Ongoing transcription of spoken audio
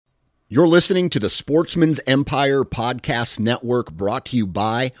You're listening to the Sportsman's Empire Podcast Network, brought to you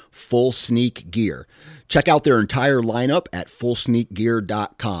by Full Sneak Gear. Check out their entire lineup at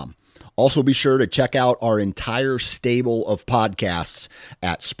fullsneakgear.com. Also be sure to check out our entire stable of podcasts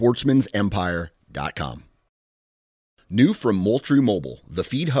at sportsmansempire.com. New from Moultrie Mobile, the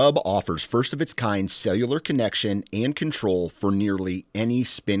Feed Hub offers first-of-its-kind cellular connection and control for nearly any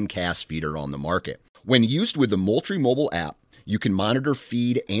spin cast feeder on the market. When used with the Moultrie Mobile app, you can monitor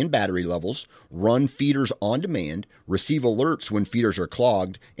feed and battery levels, run feeders on demand, receive alerts when feeders are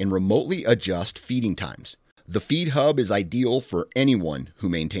clogged, and remotely adjust feeding times. The Feed Hub is ideal for anyone who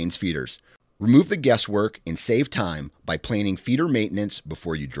maintains feeders. Remove the guesswork and save time by planning feeder maintenance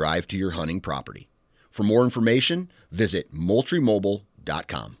before you drive to your hunting property. For more information, visit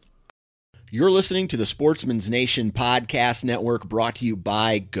MoultrieMobile.com. You're listening to the Sportsman's Nation Podcast Network, brought to you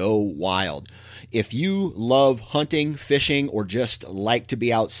by Go Wild. If you love hunting, fishing, or just like to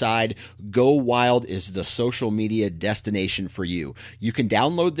be outside, Go Wild is the social media destination for you. You can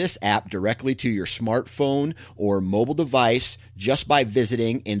download this app directly to your smartphone or mobile device just by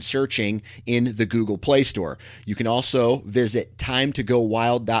visiting and searching in the Google Play Store. You can also visit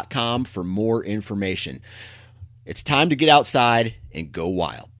timetogowild.com for more information. It's time to get outside and go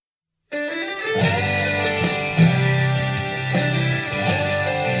wild.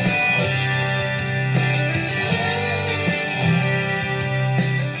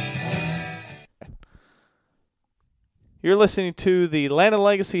 You're listening to the Land of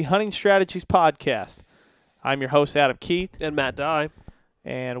Legacy Hunting Strategies Podcast. I'm your host, Adam Keith. And Matt Dye.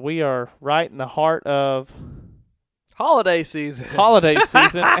 And we are right in the heart of holiday season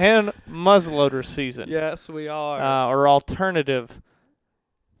and muzzleloader season. Yes, we are. Or alternative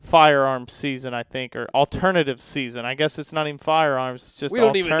firearm season, I think, or alternative season. I guess it's not even firearms, it's just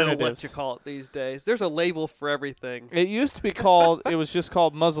alternatives. We don't even know what you call it these days. There's a label for everything. It used to be called, it was just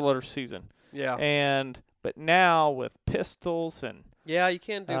called muzzleloader season. Yeah. But now with pistols and yeah, you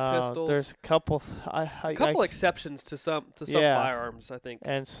can do pistols. There's a couple exceptions to some firearms, I think.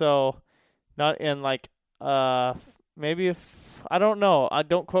 And so, not in like maybe if I don't know.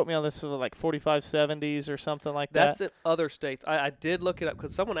 Don't quote me on this. Like 4570s or something like that. That's in other states. I did look it up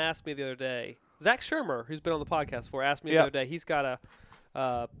because someone asked me the other day. Zach Shermer, who's been on the podcast before, asked me the other day. He's got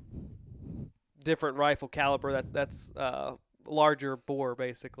a different rifle caliber that's larger bore,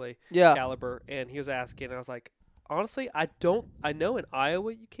 basically, caliber, and he was asking, and I was like, honestly, I know in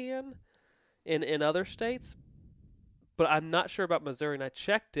Iowa you can, in other states, but I'm not sure about Missouri, and I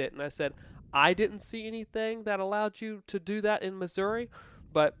checked it, and I said, I didn't see anything that allowed you to do that in Missouri,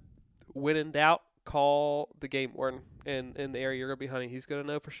 but when in doubt, call the game warden in the area you're going to be hunting. He's going to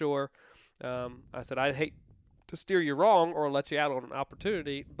know for sure. I said, I'd hate to steer you wrong or let you out on an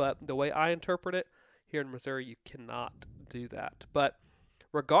opportunity, but the way I interpret it, here in Missouri, you cannot do that. But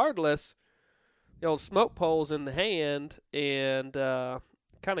regardless, the old smoke pole's in the hand and kind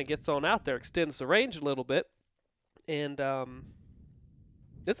of gets on out there, extends the range a little bit, and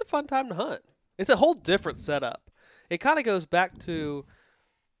it's a fun time to hunt. It's a whole different setup. It kind of goes back to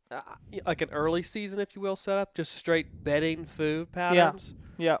like an early season, if you will, setup, just straight bedding food patterns.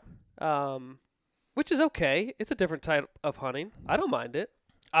 Yeah. Which is okay. It's a different type of hunting. I don't mind it.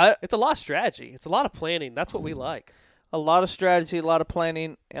 It's a lot of strategy. It's a lot of planning. That's what we like. A lot of strategy, a lot of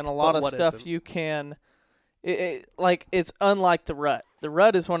planning, and a lot of stuff you can it's unlike the rut. The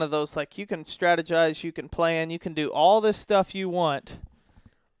rut is one of those, like, you can strategize, you can plan, you can do all this stuff you want,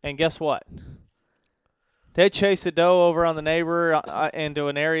 and guess what? They chase a doe over on the neighbor into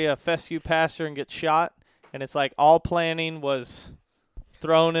an area of fescue pasture and get shot, and it's like all planning was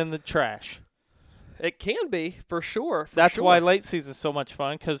thrown in the trash. It can be, for sure. That's why late season is so much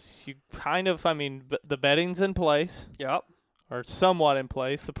fun, because you kind of, the bedding's in place. Yep. Or somewhat in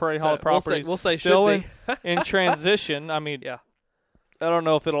place. The Prairie Hollow property is still in transition. Yeah. I don't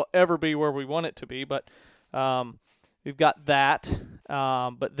know if it'll ever be where we want it to be, but we've got that.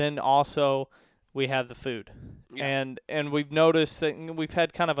 But then also we have the food. Yeah. And we've noticed that we've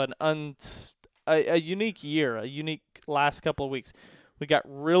had kind of a unique year, a unique last couple of weeks. We got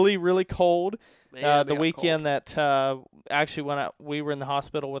really, really cold. The weekend that actually when we were in the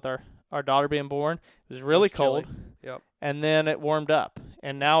hospital with our daughter being born, it was really cold. Yep. And then it warmed up,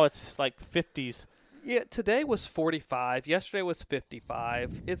 and now it's like 50s. Yeah, today was 45. Yesterday was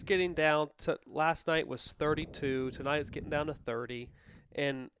 55. It's getting down to, last night was 32. Tonight it's getting down to 30.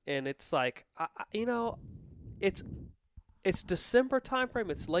 And it's like, it's December time frame.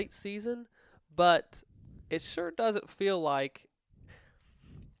 It's late season, but it sure doesn't feel like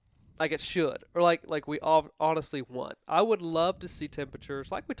it should, or like we all honestly want. I would love to see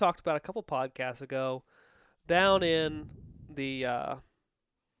temperatures, like we talked about a couple podcasts ago, down in the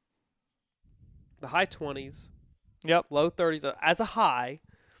the high 20s, low 30s as a high,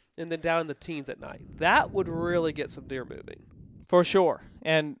 and then down in the teens at night. That would really get some deer moving. For sure.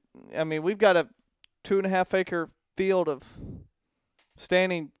 And, I mean, we've got a 2.5 acre field of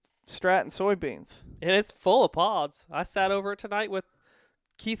standing Stratton soybeans. And it's full of pods. I sat over it tonight with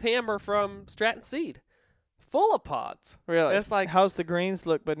Keith Hammer from Stratton Seed. Full of pods. Really? It's like, how's the greens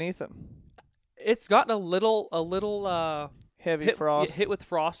look beneath them? It's gotten a little heavy frost. Hit with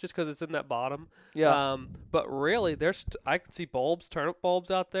frost just because it's in that bottom. Yeah. But really, I could see bulbs, turnip bulbs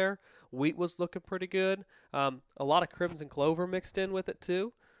out there. Wheat was looking pretty good. A lot of crimson clover mixed in with it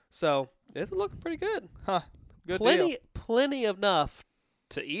too. So it's looking pretty good. Huh. Good deal. Plenty enough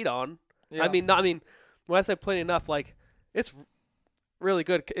to eat on. Yeah. I mean, when I say plenty enough, like it's really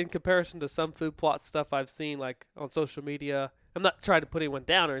good in comparison to some food plot stuff I've seen like on social media. I'm not trying to put anyone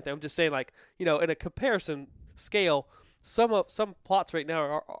down or anything. I'm just saying, like, in a comparison scale, some plots right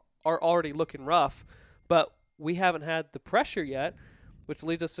now are already looking rough, but we haven't had the pressure yet, which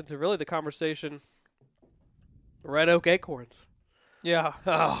leads us into really the conversation. Red oak acorns. Yeah.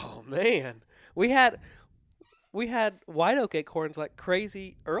 Oh man, we had white oak acorns like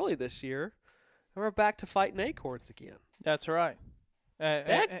crazy early this year, and we're back to fighting acorns again. That's right.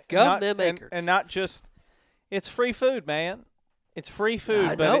 Them acres. And not just, it's free food, man. It's free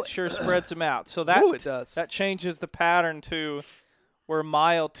food, but it sure spreads them out. So it does. That changes the pattern to we're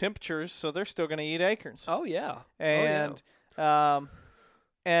mild temperatures, so they're still going to eat acorns. Oh yeah. And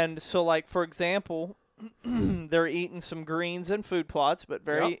so, like, for example, they're eating some greens and food plots, but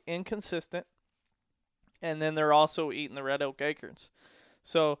very inconsistent. And then they're also eating the red oak acorns.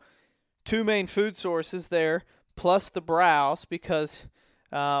 So 2 main food sources there, plus the browse, because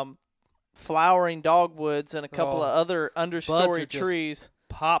flowering dogwoods and a couple of other understory trees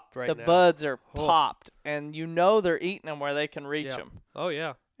popped right now. The buds are popped, and they're eating them where they can reach them. Oh,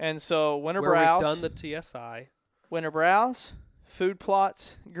 yeah. And so winter where browse. We've done the TSI. Winter browse, food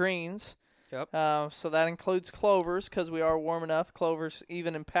plots, greens. Yep. So that includes clovers because we are warm enough. Clovers,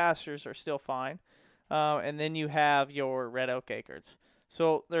 even in pastures, are still fine. And then you have your red oak acorns.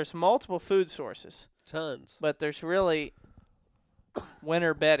 So there's multiple food sources. Tons. But there's really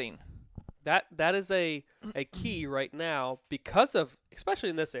winter bedding. That is a key right now because of, especially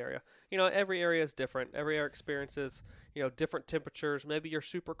in this area. Every area is different. Every area experiences, different temperatures. Maybe you're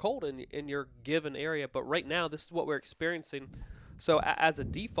super cold in your given area, but right now this is what we're experiencing. So as a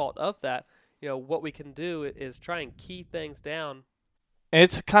default of that, what we can do is try and key things down.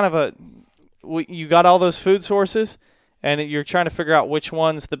 It's kind of you got all those food sources, and you're trying to figure out which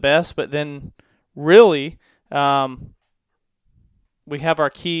one's the best, but then really we have our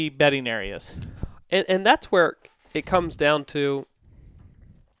key bedding areas. And that's where it comes down to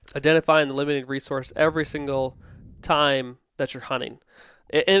identifying the limited resource every single time that you're hunting.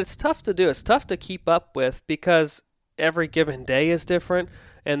 And it's tough to do. It's tough to keep up with because every given day is different,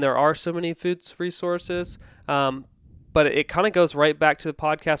 and there are so many food resources. But it kind of goes right back to the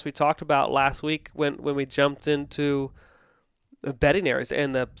podcast we talked about last week when we jumped into bedding areas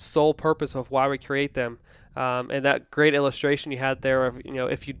and the sole purpose of why we create them. And that great illustration you had there of,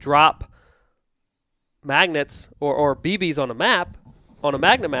 if you drop magnets or BBs on a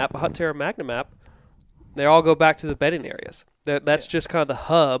magnet map, a Hunt Terra magnet map, they all go back to the bedding areas. That's just kind of the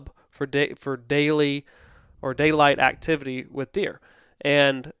hub for daily or daylight activity with deer.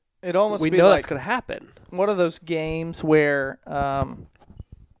 And it almost we be know like that's going to happen. One of those games where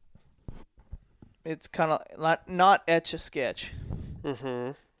it's kind of not Etch-a-Sketch,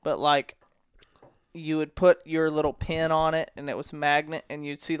 but like you would put your little pin on it, and it was a magnet, and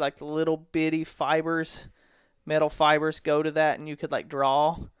you'd see like the little bitty fibers, metal fibers go to that, and you could like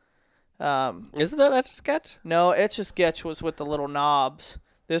draw. Isn't that Etch-a-Sketch? No, Etch-a-Sketch was with the little knobs.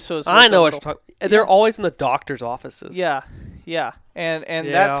 This was. I know what you're talking. They're always in the doctor's offices. Yeah, and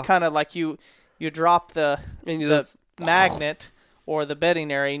that's kind of like you drop the magnet or the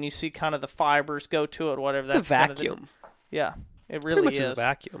bedding area, and you see kind of the fibers go to it, whatever. It's a vacuum. Yeah, it really pretty much is a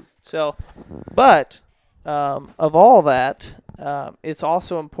vacuum. So, but of all that, it's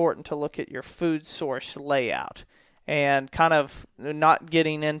also important to look at your food source layout and kind of not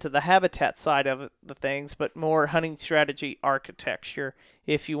getting into the habitat side of the things, but more hunting strategy architecture,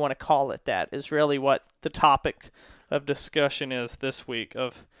 if you want to call it that, is really what the topic of discussion is this week,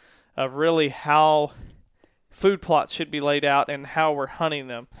 of really how food plots should be laid out and how we're hunting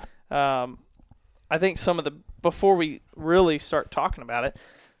them. I think before we really start talking about it,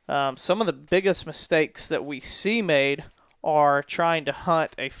 some of the biggest mistakes that we see made are trying to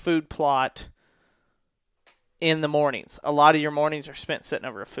hunt a food plot in the mornings. A lot of your mornings are spent sitting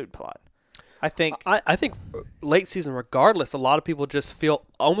over a food plot. I think late season, regardless, a lot of people just feel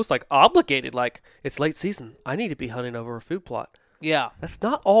almost like obligated, like it's late season. I need to be hunting over a food plot. Yeah. That's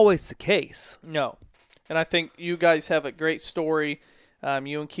not always the case. No. And I think you guys have a great story.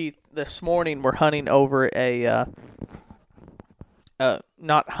 You and Keith this morning were hunting over hunting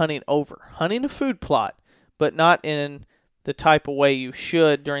a food plot, but not in the type of way you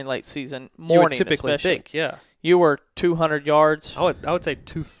should during late season morning. You would typically especially. think, yeah. You were 200 yards. I would say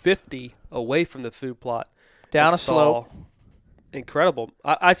 250 away from the food plot. Down a slope. Incredible.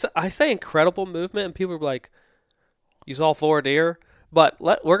 I say incredible movement, and people are like, you saw 4 deer? But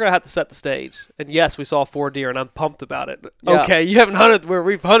we're going to have to set the stage. And yes, we saw 4 deer, and I'm pumped about it. Yeah. Okay, you haven't hunted where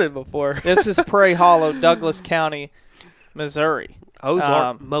we've hunted before. This is Prairie Hollow, Douglas County, Missouri.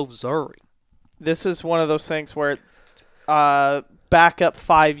 Missouri. This is one of those things where back up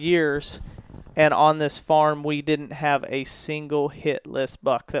 5 years, and on this farm we didn't have a single hitless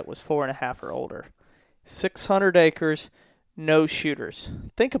buck that was 4.5 or older. 600 acres, no shooters.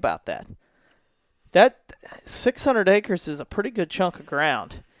 Think about that. That 600 acres is a pretty good chunk of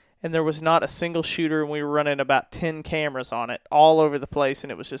ground, and there was not a single shooter, and we were running about 10 cameras on it all over the place,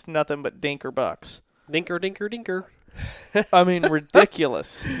 and it was just nothing but dinker bucks. Dinker, dinker, dinker. I mean,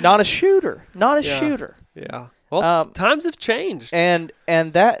 ridiculous. Not a shooter. Shooter. Yeah. Well, times have changed. And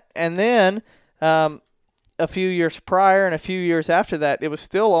then a few years prior and a few years after that, it was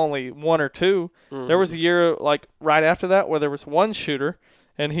still only 1 or 2. Mm. There was a year like right after that where there was 1 shooter,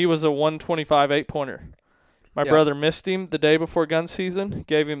 and he was a 125 8-pointer. My brother missed him the day before gun season,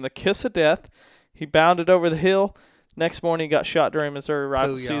 gave him the kiss of death. He bounded over the hill. Next morning, he got shot during Missouri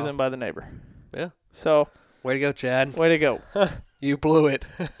rifle season by the neighbor. Yeah. So, way to go, Chad. Way to go. You blew it.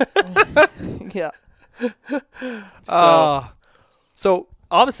 Yeah. So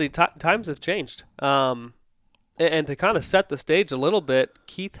obviously times have changed. And to kind of set the stage a little bit,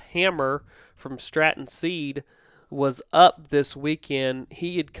 Keith Hammer from Stratton Seed was up this weekend.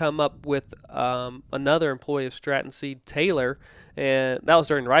 He had come up with another employee of Stratton Seed, Taylor, and that was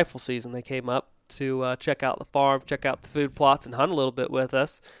during rifle season. They came up to check out the farm, check out the food plots, and hunt a little bit with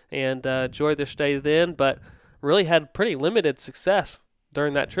us, and enjoyed their stay then, but really had pretty limited success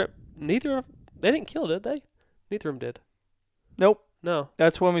during that trip. They didn't kill, did they? Neither of them did. Nope. No.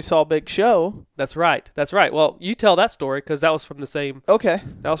 That's when we saw Big Show. That's right. Well, you tell that story because that was from the same. Okay.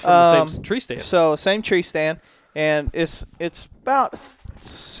 That was from the same tree stand. So same tree stand, and it's about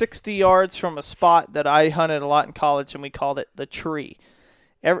 60 yards from a spot that I hunted a lot in college, and we called it the tree.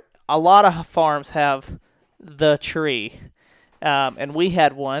 A lot of farms have the tree, and we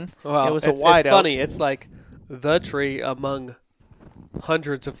had one. Well, it was a white oak. It's funny. It's like the tree among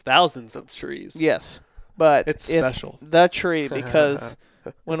hundreds of thousands of trees. Yes. But it's special. The tree because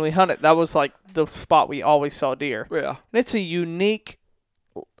when we hunted, that was like the spot we always saw deer. Yeah. And it's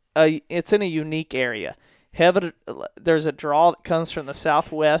it's in a unique area. There's a draw that comes from the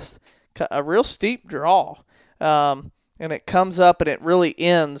southwest, a real steep draw. And it comes up and it really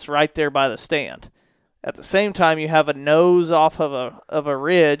ends right there by the stand. At the same time, you have a nose off of a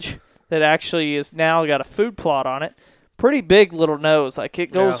ridge that actually is now got a food plot on it. Pretty big little nose, like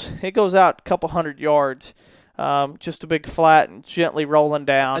it goes out a couple hundred yards, just a big flat and gently rolling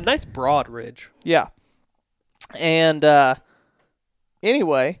down. A nice broad ridge. Yeah. And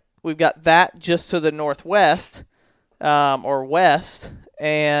anyway, we've got that just to the northwest or west,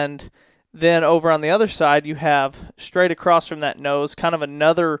 and then over on the other side you have straight across from that nose kind of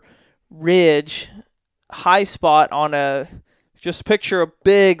another ridge, high spot on just picture a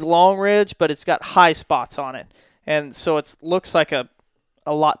big long ridge, but it's got high spots on it. And so it looks like a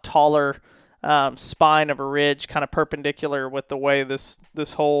lot taller spine of a ridge, kind of perpendicular with the way this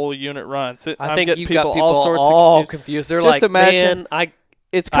whole unit runs. I think you got people all confused. They're just like, imagine, man,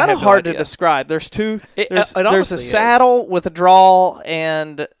 it's kind of hard to describe. There's there's a saddle with a draw,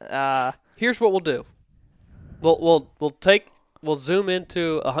 and here's what we'll do. We'll zoom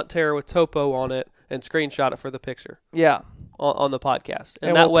into a Hunt Terror with topo on it and screenshot it for the picture. Yeah. On the podcast,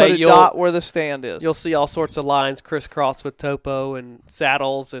 and that way you'll dot where the stand is. You'll see all sorts of lines crisscross with topo and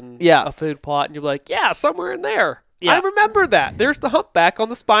saddles and a food plot, and you'll be like, yeah, somewhere in there. Yeah. I remember that. There's the humpback on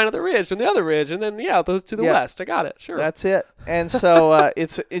the spine of the ridge and the other ridge, and then those to the west. I got it. Sure, that's it. And so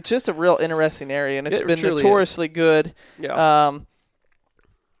it's just a real interesting area, and it's been notoriously good. Yeah.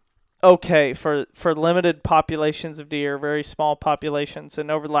 Okay, for limited populations of deer, very small populations, and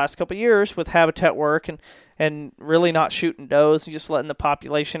over the last couple of years with habitat work and really not shooting does, and just letting the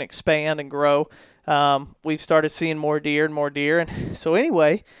population expand and grow, we've started seeing more deer. And so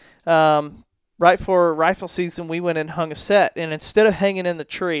anyway, right for rifle season, we went and hung a set, and instead of hanging in the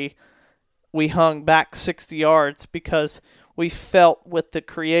tree, we hung back 60 yards because we felt with the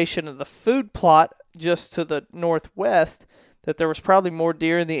creation of the food plot just to the northwest that there was probably more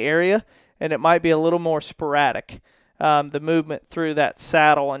deer in the area, and it might be a little more sporadic, the movement through that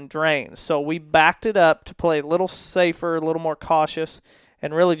saddle and drains. So we backed it up to play a little safer, a little more cautious,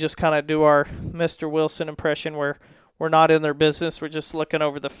 and really just kind of do our Mr. Wilson impression where we're not in their business. We're just looking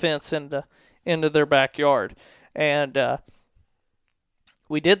over the fence into their backyard. And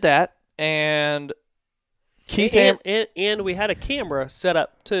we did that, and Keith and we had a camera set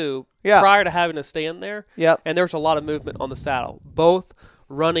up too prior to having to stand there. Yep. And there was a lot of movement on the saddle, both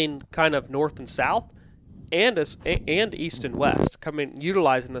running kind of north and south, and east and west,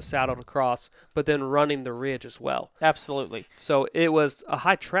 utilizing the saddle to cross, but then running the ridge as well. Absolutely. So it was a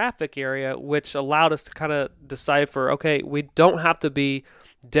high traffic area, which allowed us to kind of decipher, okay, we don't have to be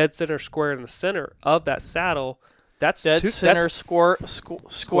dead center square in the center of that saddle. That's square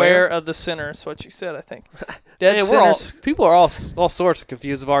of the center is what you said, I think. People are all sorts of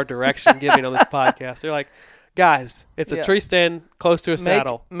confused of our direction giving on this podcast. They're like, guys, it's a tree stand close to a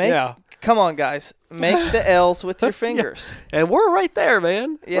saddle. Come on, guys. Make the L's with your fingers. And we're right there,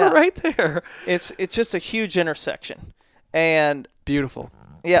 man. Yeah. We're right there. It's just a huge intersection. And beautiful.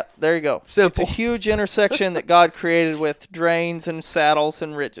 Yep, there you go. Simple. It's a huge intersection that God created with drains and saddles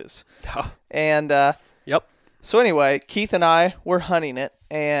and ridges. And yep. So anyway, Keith and I were hunting it,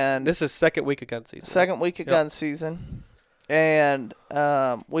 and this is second week of gun season. Gun season. And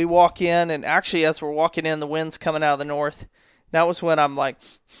we walk in, and actually as we're walking in, the wind's coming out of the north. That was when I'm like,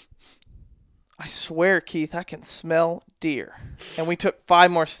 I swear, Keith, I can smell deer. And we took 5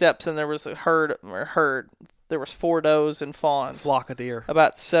 more steps, and there was a herd. There was 4 does and fawns. Flock of deer.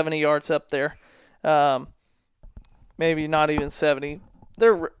 About 70 yards up there. Maybe not even 70.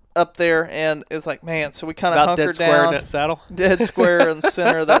 They're up there, and it's like, man, so we kind of hunkered down. Dead square in that saddle? Dead square in the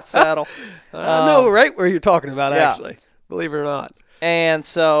center of that saddle. I know right where you're talking about, actually. Believe it or not. And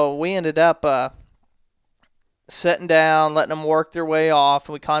so we ended up sitting down, letting them work their way off,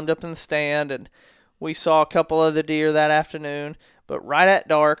 and we climbed up in the stand, and we saw a couple of the deer that afternoon. But right at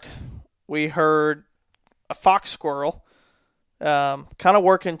dark, we heard a fox squirrel kind of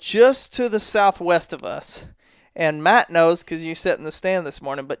working just to the southwest of us. And Matt knows because you sat in the stand this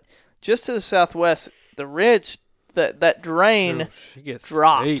morning, but just to the southwest, the ridge, that drain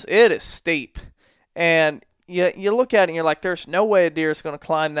drops. Steep. It is steep. And you look at it and you're like, there's no way a deer is going to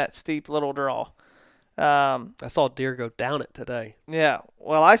climb that steep little draw. I saw a deer go down it today. Yeah.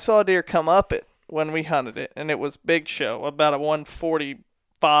 Well, I saw a deer come up it when we hunted it, and it was big show, about a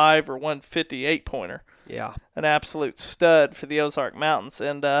 145 or 158 pointer. Yeah. An absolute stud for the Ozark Mountains.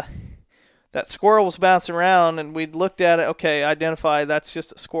 And that squirrel was bouncing around, and we'd looked at it, okay, identify that's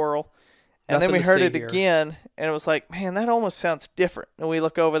just a squirrel. And Nothing then we heard it here. again, and it was like, man, that almost sounds different. And we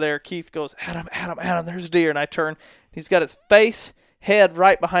look over there. Keith goes, Adam, there's a deer. And I turn. He's got his head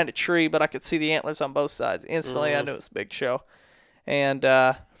right behind a tree, but I could see the antlers on both sides. Instantly, I knew it was a big show. And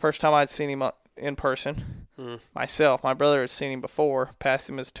first time I'd seen him in person myself. My brother had seen him before, passed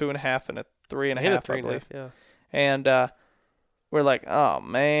him as 2.5 and a 3.5, I believe. Yeah. And we're like, oh,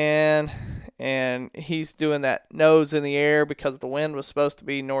 man. And he's doing that nose in the air because the wind was supposed to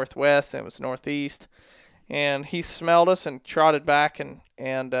be northwest and it was northeast. And he smelled us and trotted back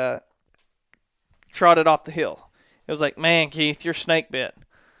and trotted off the hill. It was like, man, Keith, you're snake bit.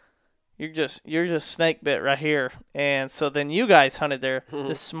 You're just snake bit right here. And so then you guys hunted there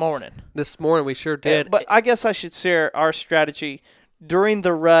this morning. This morning we sure did. But I guess I should share our strategy. During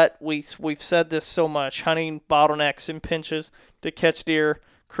the rut, we've said this so much, hunting bottlenecks and pinches to catch deer,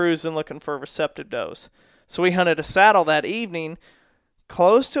 cruising looking for receptive does. So we hunted a saddle that evening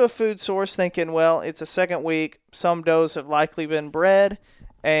close to a food source thinking, well, it's a second week. Some does have likely been bred,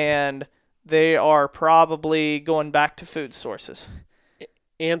 and they are probably going back to food sources.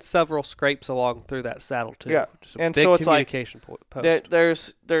 And several scrapes along through that saddle, too. Yeah, and so it's like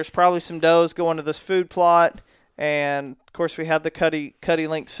there's probably some does going to this food plot. And, of course, we had the Cuddy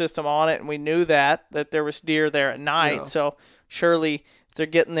link system on it, and we knew that there was deer there at night. Yeah. So surely if they're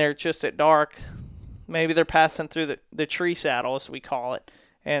getting there just at dark, maybe they're passing through the tree saddle, as we call it.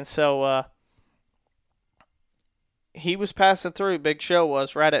 And so he was passing through, Big Show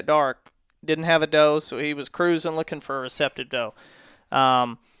was, right at dark. Didn't have a doe, so he was cruising looking for a receptive doe.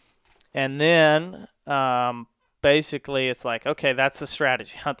 And then basically it's like, okay, that's the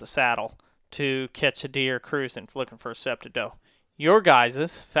strategy, hunt the saddle to catch a deer cruising looking for a receptive doe. Your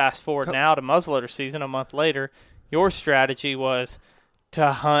guys's, fast forward now to muzzleloader season a month later, your strategy was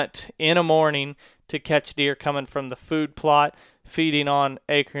to hunt in a morning to catch deer coming from the food plot, feeding on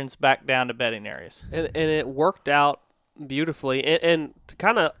acorns back down to bedding areas. And it worked out beautifully. And to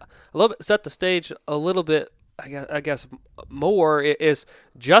kind of a little bit set the stage a little bit I guess more is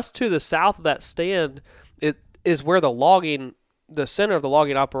just to the south of that stand. It is where the center of the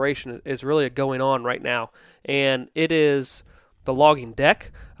logging operation is really going on right now, and it is the logging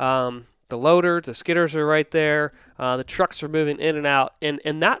deck. The loaders, the skidders are right there. The trucks are moving in and out, and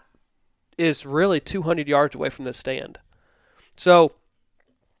that is really 200 yards away from the stand. So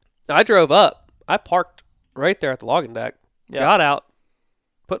I drove up. I parked right there at the logging deck. Yeah. Got out,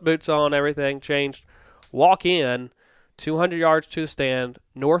 put boots on, everything, changed, walk in, 200 yards to the stand,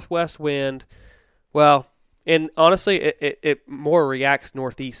 northwest wind. Well, and honestly, it more reacts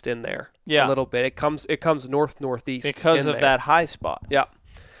northeast in there a little bit. It comes northeast because of that high spot. Yeah.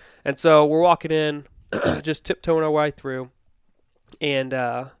 And so we're walking in, just tiptoeing our way through, and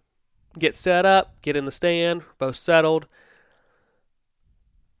get set up, get in the stand, both settled.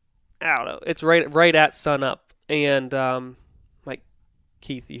 I don't know. It's right at sun up, and like,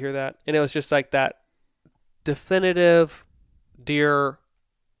 Keith, you hear that? And it was just like that definitive deer,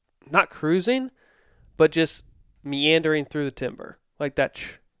 not cruising, but just meandering through the timber, like that.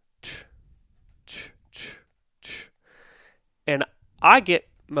 And I get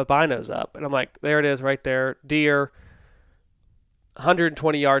my binos up, and I'm like, there it is right there, deer,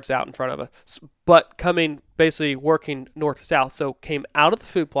 120 yards out in front of us, but coming, basically working north to south. So came out of the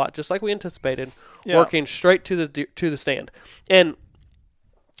food plot, just like we anticipated, working straight to the stand. And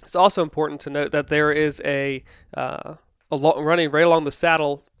it's also important to note that there is a running right along the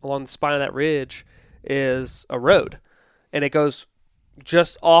saddle, along the spine of that ridge, is a road, and it goes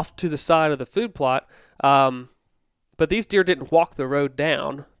just off to the side of the food plot. But these deer didn't walk the road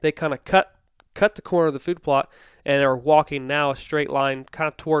down. They kind of cut the corner of the food plot and are walking now a straight line kind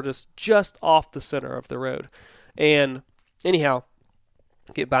of toward us, just off the center of the road. And anyhow,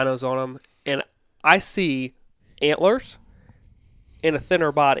 get binos on them, and I see antlers and a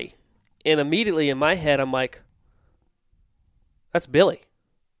thinner body. And immediately in my head, I'm like, that's Billy.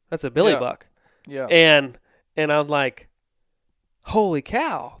 That's a Billy buck. Yeah. And I'm like, holy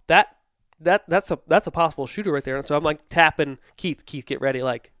cow, that's a possible shooter right there. And so I'm like tapping Keith, get ready.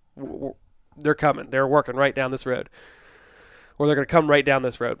 Like, they're coming. They're working right down this road, or they're going to come right down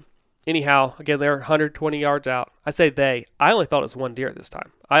this road. Anyhow, again, they're 120 yards out. I say I only thought it was one deer at this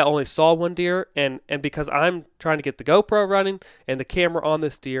time. I only saw one deer, and because I'm trying to get the GoPro running and the camera on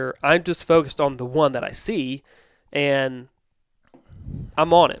this deer, I'm just focused on the one that I see, and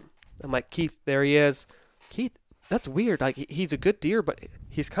I'm on him. I'm like, Keith, there he is. Keith, that's weird. Like, he's a good deer, but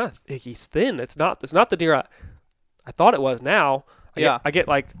he's he's thin. It's not the deer I thought it was. Now I get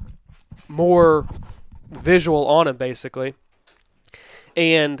like more visual on him, basically.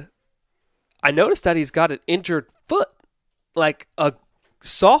 And I noticed that he's got an injured foot, like a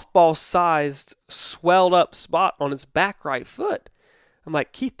softball-sized, swelled-up spot on his back right foot. I'm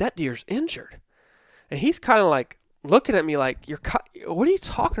like, Keith, that deer's injured. And he's kind of like looking at me like, what are you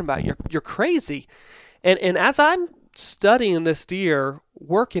talking about? You're crazy. And as I'm studying this deer,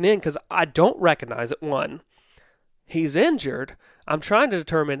 working in, because I don't recognize it, one, he's injured. I'm trying to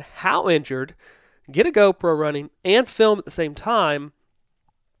determine how injured, get a GoPro running, and film at the same time.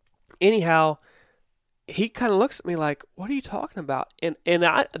 Anyhow, he kind of looks at me like, what are you talking about? And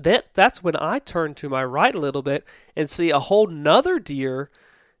that's when I turn to my right a little bit and see a whole nother deer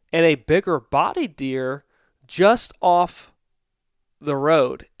and a bigger bodied deer just off the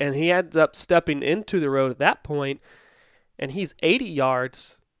road. And he ends up stepping into the road at that point, and he's 80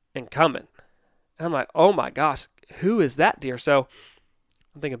 yards and coming. And I'm like, oh my gosh, who is that deer? So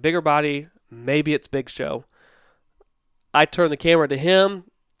I'm thinking bigger body, maybe it's Big Show. I turn the camera to him,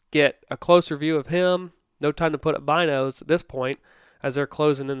 get a closer view of him. No time to put up binos at this point as they're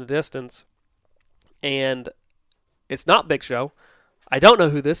closing in the distance. And it's not Big Show. I don't know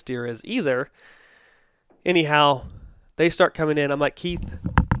who this deer is either. Anyhow, they start coming in. I'm like, Keith,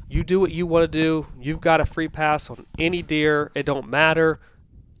 you do what you want to do. You've got a free pass on any deer. It don't matter.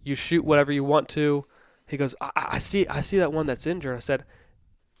 You shoot whatever you want to. He goes, I see that one that's injured. I said,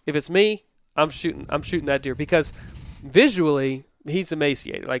 if it's me, I'm shooting that deer, because visually he's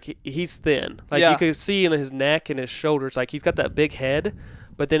emaciated. Like, he's thin. Like, you could see in his neck and his shoulders, like, he's got that big head,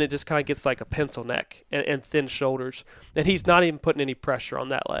 but then it just kind of gets like a pencil neck and thin shoulders. And he's not even putting any pressure on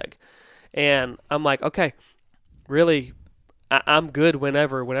that leg. And I'm like, okay, really, I'm good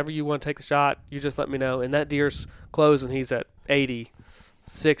whenever you want to take a shot, you just let me know. And that deer's closing. He's at 80,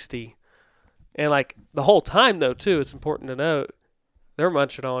 60. And, like, the whole time, though, too, it's important to note, they're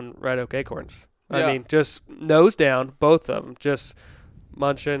munching on red oak acorns. I mean, just nose down, both of them, just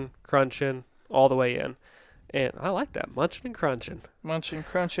munching, crunching, all the way in. And I like that, munching and crunching. Munching,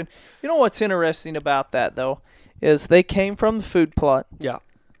 crunching. You know what's interesting about that, though, is they came from the food plot. Yeah.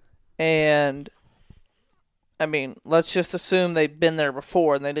 And I mean, let's just assume they've been there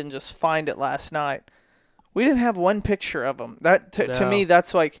before and they didn't just find it last night. We didn't have one picture of them. That to me,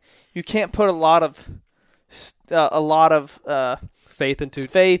 that's like you can't put a lot of faith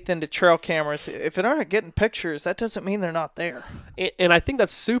into trail cameras. If they aren't getting pictures, that doesn't mean they're not there. And I think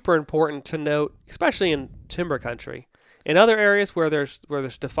that's super important to note, especially in timber country. In other areas where there's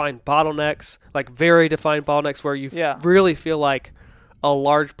defined bottlenecks, like very defined bottlenecks, where you really feel like a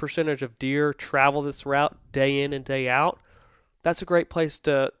large percentage of deer travel this route day in and day out, that's a great place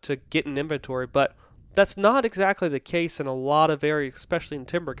to get an inventory. But that's not exactly the case in a lot of areas, especially in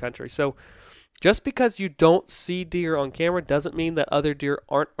timber country. So just because you don't see deer on camera doesn't mean that other deer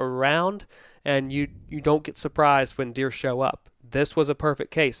aren't around, and you don't get surprised when deer show up. This was a perfect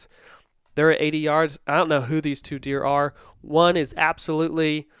case. They're at 80 yards. I don't know who these two deer are. One is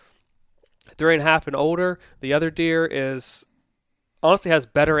absolutely 3.5 and older. The other deer honestly has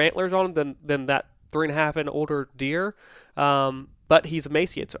better antlers on him than that 3.5 and older deer. But he's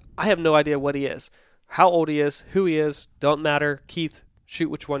emaciated, so I have no idea what he is. How old he is, who he is, don't matter. Keith, shoot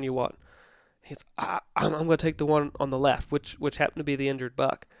which one you want. I'm going to take the one on the left, which happened to be the injured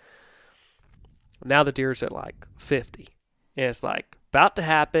buck. Now the deer's at like 50. And it's like about to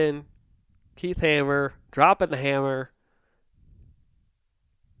happen. Keith Hammer, dropping the hammer.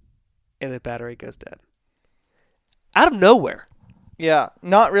 And the battery goes dead. Out of nowhere. Yeah,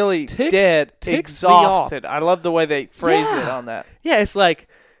 not really dead, exhausted. I love the way they phrase it on that. Yeah, it's like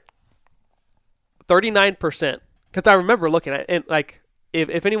 39%. Because I remember looking at it, and like,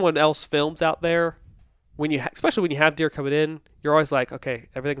 if anyone else films out there, especially when you have deer coming in, you're always like, okay,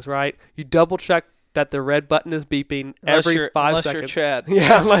 everything's right. You double check that the red button is beeping every 5 seconds. Unless you're Chad.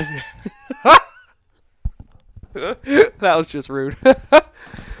 Yeah, that was just rude.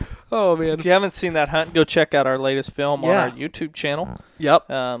 Oh, man. If you haven't seen that hunt, go check out our latest film on our YouTube channel. Yep.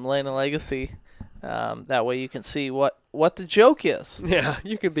 Land and Legacy. That way you can see what the joke is. Yeah,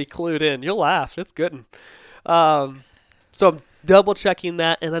 you can be clued in. You'll laugh. It's good. So I'm double checking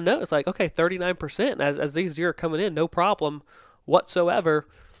that, and I noticed like, okay, 39% as these deer are coming in, no problem whatsoever.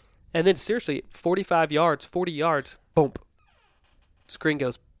 And then seriously, 40 yards, boom. Screen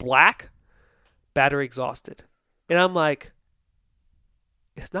goes black, battery exhausted. And I'm like,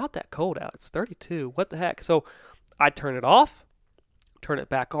 it's not that cold out. It's 32. What the heck? So I turn it off, turn it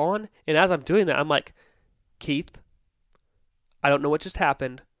back on, and as I'm doing that, I'm like, Keith, I don't know what just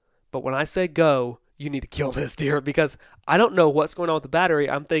happened, but when I say go, you need to kill this deer, because I don't know what's going on with the battery.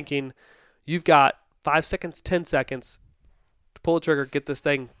 I'm thinking you've got 5 seconds, 10 seconds to pull the trigger, get this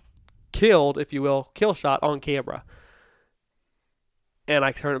thing killed, if you will, kill shot on camera. And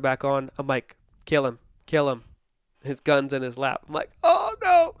I turn it back on. I'm like, kill him. His gun's in his lap. I'm like, oh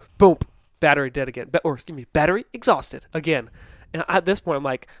no. Boom. Battery dead again. Battery exhausted again. And at this point, I'm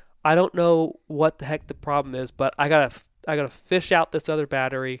like, I don't know what the heck the problem is, but I gotta fish out this other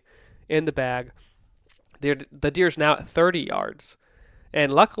battery in the bag. The deer's now at 30 yards.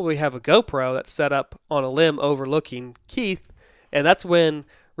 And luckily we have a GoPro that's set up on a limb overlooking Keith. And that's when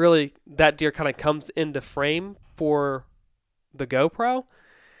really that deer kind of comes into frame for the GoPro.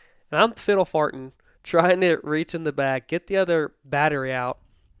 And I'm fiddle farting, trying to reach in the bag, get the other battery out.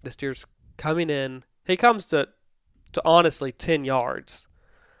 This deer's coming in. He comes to honestly 10 yards.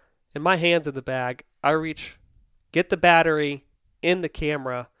 And my hand's in the bag. I reach, get the battery in the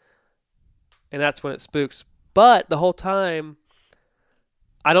camera, and that's when it spooks. But the whole time,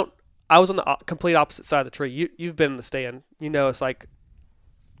 I was on the complete opposite side of the tree. You've been in the stand. You know, it's like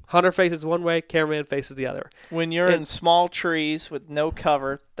hunter faces one way, cameraman faces the other. When you're in small trees with no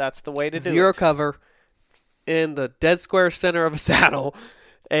cover, that's the way to do it. Zero cover in the dead square center of a saddle.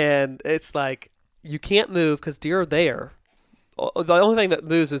 And it's like, you can't move because deer are there. The only thing that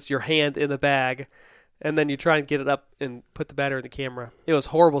moves is your hand in the bag, and then you try and get it up and put the battery in the camera. It was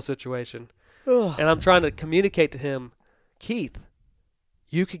a horrible situation. Ugh. And I'm trying to communicate to him, Keith,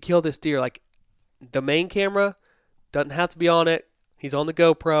 you could kill this deer. Like, the main camera doesn't have to be on it. He's on the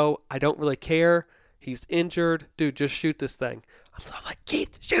GoPro. I don't really care. He's injured. Dude, just shoot this thing. So I'm like,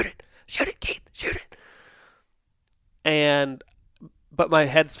 Keith, shoot it. Shoot it, Keith. Shoot it. But my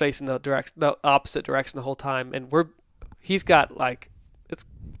head's facing the opposite direction the whole time. And he's got like, it's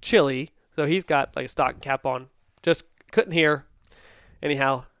chilly. So he's got like a stocking cap on. Just couldn't hear.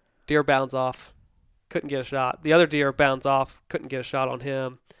 Anyhow, deer bounds off. Couldn't get a shot. The other deer bounds off. Couldn't get a shot on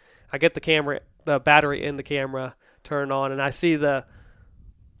him. I get the battery in the camera, turn on, and I see the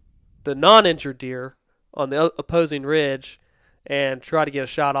non-injured deer on the opposing ridge and try to get a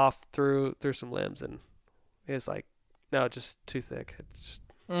shot off through some limbs. And it's like, no, just too thick. It just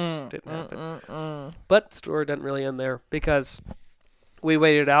didn't happen. But the story doesn't really end there because we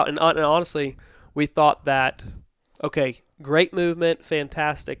waited out. And honestly, we thought that, okay, great movement,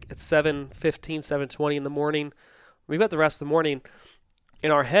 fantastic. It's 7:15, 7:20 in the morning. We've got the rest of the morning. In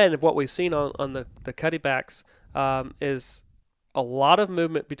our head, of what we've seen on the cuttybacks is a lot of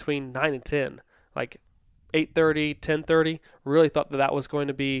movement between 9 and 10, like 8:30, 10:30. Really thought that was going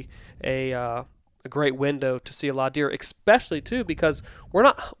to be a great window to see a lot of deer, especially too because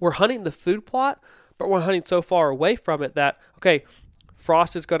we're hunting the food plot, but we're hunting so far away from it that, okay,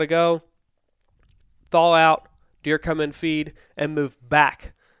 frost is going to go, thaw out, deer come in, feed, and move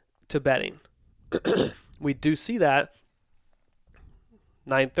back to bedding. We do see that.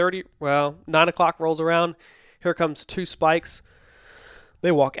 9:30, 9 o'clock rolls around. Here comes 2 spikes.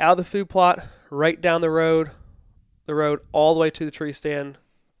 They walk out of the food plot, right down the road all the way to the tree stand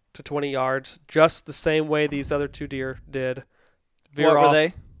to 20 yards, just the same way these other 2 deer did. What were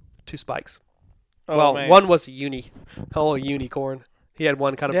they? 2 spikes. Oh, man. One was a unicorn. He had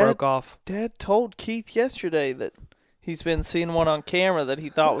one kind of broke off. Dad told Keith yesterday that he's been seeing one on camera that he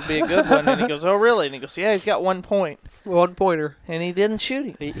thought would be a good one, and he goes, "Oh, really?" And he goes, "Yeah, he's got 1 point." 1 pointer. And he didn't shoot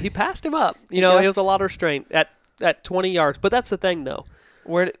him. He passed him up. It was a lot of restraint at 20 yards. But that's the thing, though.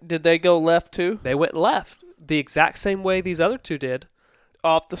 Where did they go left to? They went left the exact same way these other 2 did.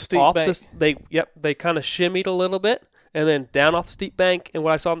 Off the steep bank. They kind of shimmied a little bit and then down off the steep bank. And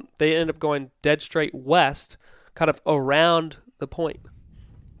what I saw, they ended up going dead straight west, kind of around the point.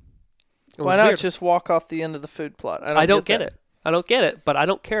 Why not just walk off the end of the food plot? I don't get it. I don't get it, but I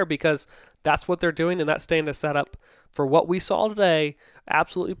don't care because that's what they're doing, and that stand is set up for what we saw today.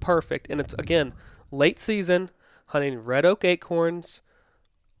 Absolutely perfect. And it's, again, late season, hunting red oak acorns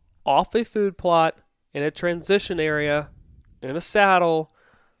off a food plot in a transition area, in a saddle,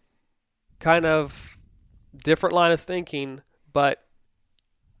 kind of different line of thinking. But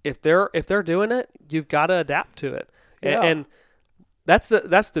if they're doing it, you've got to adapt to it. Yeah. And that's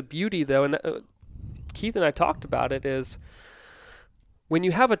the beauty, though, and Keith and I talked about it, is when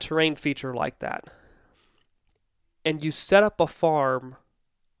you have a terrain feature like that and you set up a farm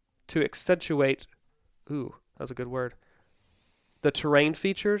to accentuate, that's a good word, the terrain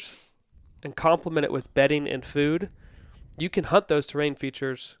features and complement it with bedding and food, you can hunt those terrain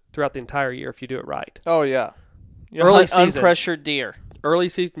features throughout the entire year if you do it right. Oh, yeah. Early season, unpressured deer. Early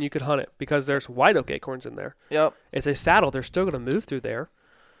season, you could hunt it because there's white oak acorns in there. Yep. It's a saddle. They're still going to move through there.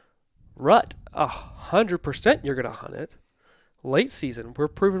 Rut, 100% you're going to hunt it. Late season, we're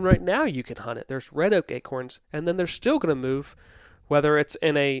proving right now you can hunt it. There's red oak acorns, and then they're still going to move, whether it's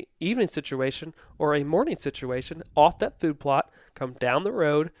in a evening situation or a morning situation, off that food plot, come down the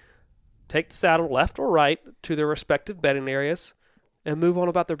road, take the saddle left or right to their respective bedding areas, and move on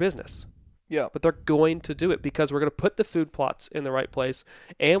about their business. Yeah. But they're going to do it because we're going to put the food plots in the right place,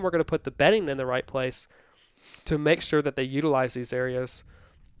 and we're going to put the bedding in the right place to make sure that they utilize these areas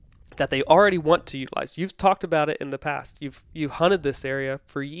that they already want to utilize. You've talked about it in the past. You've hunted this area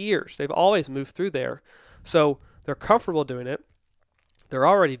for years. They've always moved through there. So they're comfortable doing it. They're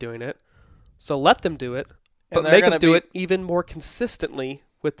already doing it. So let them do it, but make them do it even more consistently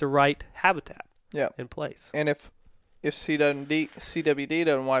with the right habitat in place. And if CWD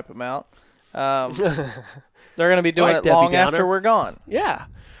doesn't wipe them out, they're going to be doing it long after we're gone. Yeah.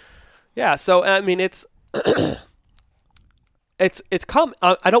 Yeah. So, I mean, it's I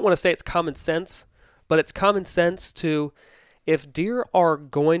don't want to say it's common sense, but it's common sense to, if deer are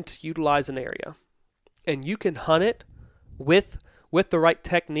going to utilize an area and you can hunt it with the right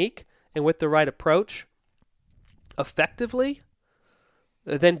technique and with the right approach effectively,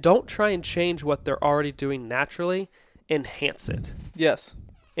 then don't try and change what they're already doing naturally. Enhance it. Yes.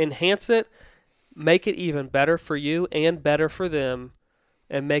 Enhance it, make it even better for you and better for them,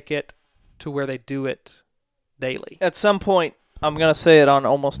 and make it to where they do it daily. At some point, I'm going to say it on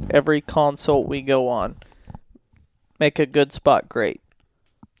almost every consult we go on, make a good spot great.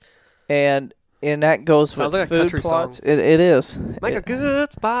 And that goes with like food plots. It is. Make a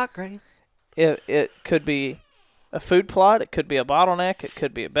good spot great. It could be a food plot. It could be a bottleneck. It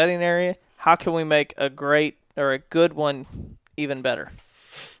could be a bedding area. How can we make a great or a good one even better?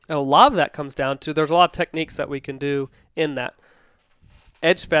 And a lot of that comes down to, there's a lot of techniques that we can do in that.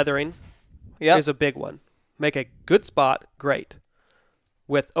 Edge feathering is a big one. Make a good spot great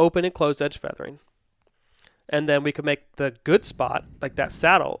with open and closed edge feathering. And then we can make the good spot, like that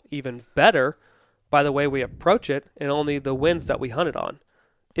saddle, even better by the way we approach it and only the winds that we hunt it on.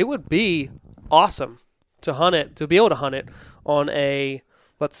 It would be awesome to hunt it, to be able to hunt it on a,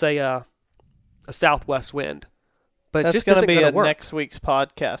 let's say, a southwest wind. But that's just going to be work. Next week's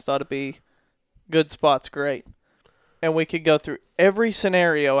podcast. Ought to be good spots great. And we could go through every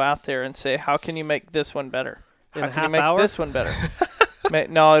scenario out there and say, how can you make this one better? How can you make this one better?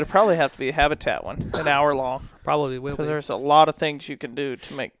 No, it'd probably have to be a Habitat one, an hour long. Probably will, because there's a lot of things you can do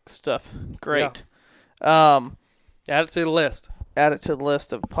to make stuff great. Yeah. Add it to the list. Add it to the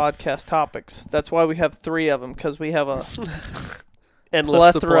list of podcast topics. That's why we have 3 of them, because we have a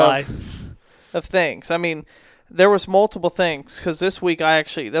endless supply of things. I mean, there was multiple things, because this week that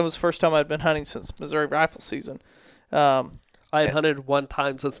was the first time I'd been hunting since Missouri rifle season. I had hunted one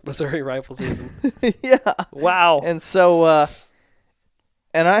time since Missouri rifle season. Yeah. Wow. And so,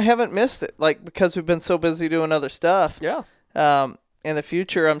 and I haven't missed it, because we've been so busy doing other stuff. Yeah. In the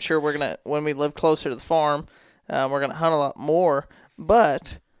future, I'm sure when we live closer to the farm, we're going to hunt a lot more.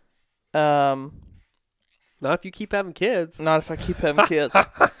 But, not if you keep having kids. Not if I keep having kids.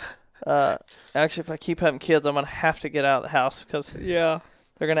 Actually, if I keep having kids, I'm going to have to get out of the house because they're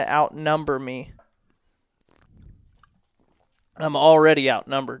going to outnumber me. I'm already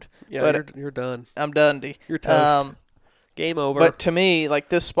outnumbered. Yeah, you're done. I'm done, D. You're toast. Game over. But to me,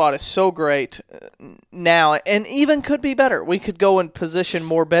 this spot is so great now, and even could be better. We could go and position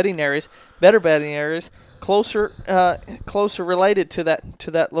more better bedding areas, closer related to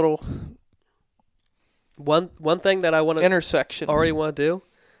that little one thing that I want to intersection. Already want to do,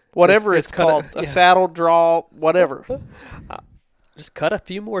 whatever it's called, a saddle draw, whatever. Just cut a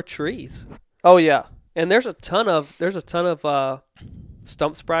few more trees. Oh yeah, and there's a ton of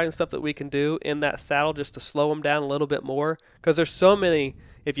stump sprouting stuff that we can do in that saddle just to slow them down a little bit more, because there's so many.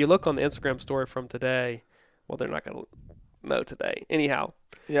 If you look on the Instagram story from today, well, they're not going to know today. Anyhow,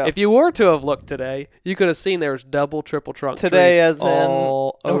 if you were to have looked today, you could have seen there was double, triple trunk today, trees as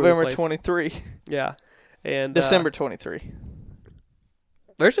all in November 23. Yeah, and December 23.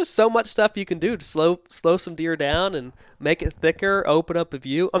 There's just so much stuff you can do to slow some deer down and make it thicker, open up a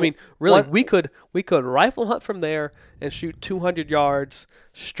view. I mean, really, we could rifle hunt from there and shoot 200 yards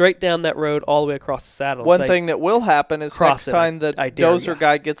straight down that road all the way across the saddle. One thing that will happen is next time the dozer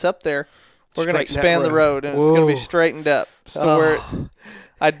guy gets up there, we're going to expand the road, and it's going to be straightened up. So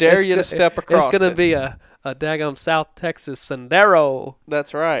I dare you to step across. It's going to be a daggum South Texas Sendero.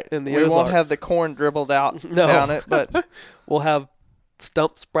 That's right. In the we Ozarks. Won't have the corn dribbled out down it, but we'll have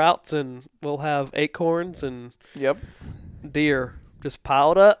stump sprouts, and we'll have acorns and deer just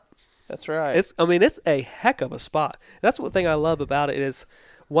piled up. That's right. It's a heck of a spot. That's one thing I love about it is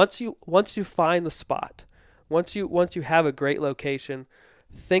once you find the spot, once you have a great location,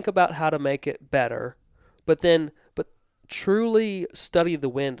 think about how to make it better, but truly study the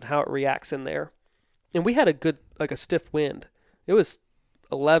wind and how it reacts in there. And we had a stiff wind. It was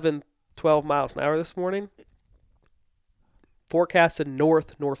 11, 12 miles an hour this morning. Forecasted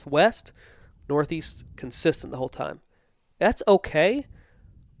north, northwest, northeast, consistent the whole time. That's okay,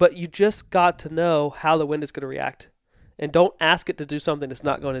 but you just got to know how the wind is going to react. And don't ask it to do something it's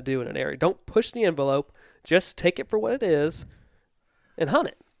not going to do in an area. Don't push the envelope. Just take it for what it is and hunt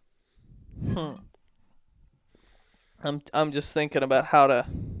it. I'm just thinking about how to,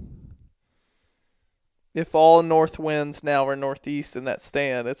 if all north winds now are northeast in that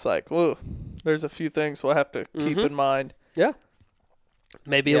stand, it's like, whoa, there's a few things we'll have to keep in mind. Yeah.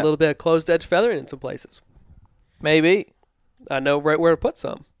 Maybe a little bit of closed edge feathering in some places. Maybe. I know right where to put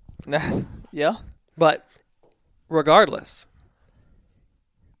some. Yeah. But regardless,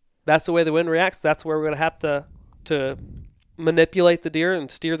 that's the way the wind reacts. That's where we're going to have to manipulate the deer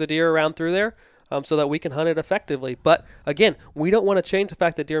and steer the deer around through there so that we can hunt it effectively. But again, we don't want to change the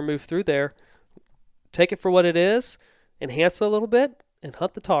fact that deer move through there. Take it for what it is, enhance it a little bit, and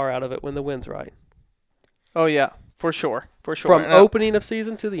hunt the tar out of it when the wind's right. Oh, yeah. For sure. From opening of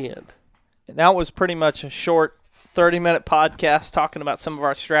season to the end. And that was pretty much a short 30-minute podcast talking about some of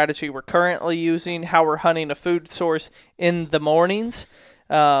our strategy we're currently using, how we're hunting a food source in the mornings.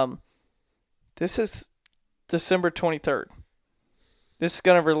 This is December 23rd. This is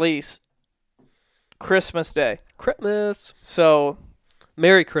going to release Christmas Day. Christmas. So,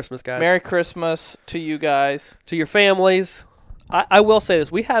 Merry Christmas, guys. Merry Christmas to you guys. To your families. I will say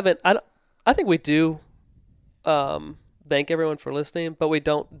this. We haven't, I think we do thank everyone for listening, but we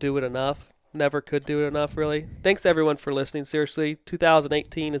don't do it enough. Never could do it enough, really. Thanks, everyone, for listening. Seriously,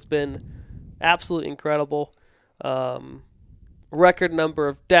 2018 has been absolutely incredible. Record number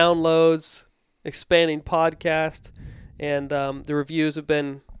of downloads, expanding podcast, and the reviews have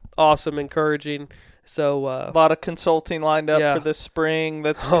been awesome, encouraging. So a lot of consulting lined up for this spring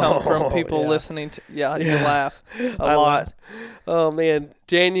that's come from people listening to. Yeah, you laugh a lot. Oh, man.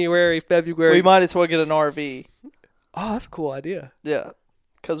 January, February. We might as well get an RV. Oh, that's a cool idea. Yeah,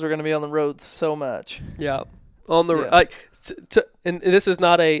 because we're going to be on the road so much. Yeah. On the and this is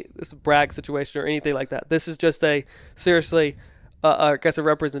not a brag situation or anything like that. This is just a seriously, I guess, a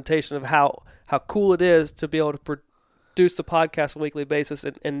representation of how cool it is to be able to produce the podcast on a weekly basis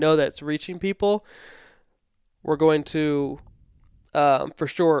and know that it's reaching people, we're going to, for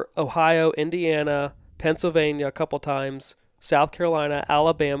sure, Ohio, Indiana, Pennsylvania a couple times, South Carolina,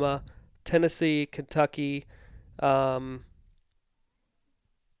 Alabama, Tennessee, Kentucky.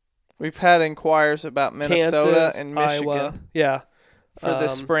 We've had inquiries about Minnesota Kansas, and Michigan. Iowa, yeah, for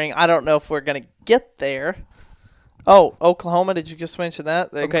this spring. I don't know if we're going to get there. Oh, Oklahoma! Did you just mention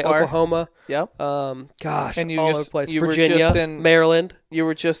that? Oklahoma. Yep. Gosh, and you all just, over the place. You Virginia, were just in Maryland. You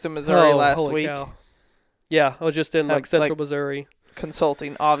were just in Missouri last week. Cow. Yeah, I was just in Central Missouri.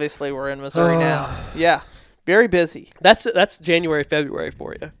 Consulting. Obviously, we're in Missouri now. Yeah, very busy. That's January, February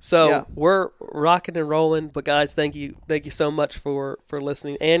for you. So we're rocking and rolling. But guys, thank you so much for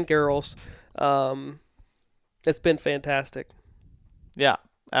listening, and girls. It's been fantastic. Yeah,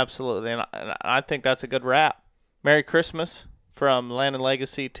 absolutely, and I think that's a good wrap. Merry Christmas from Land and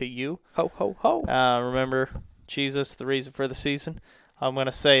Legacy to you. Ho, ho, ho. Remember, Jesus, the reason for the season. I'm going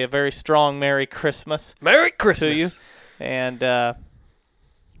to say a very strong Merry Christmas. Merry Christmas to you. And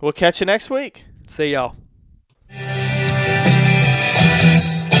we'll catch you next week. See y'all.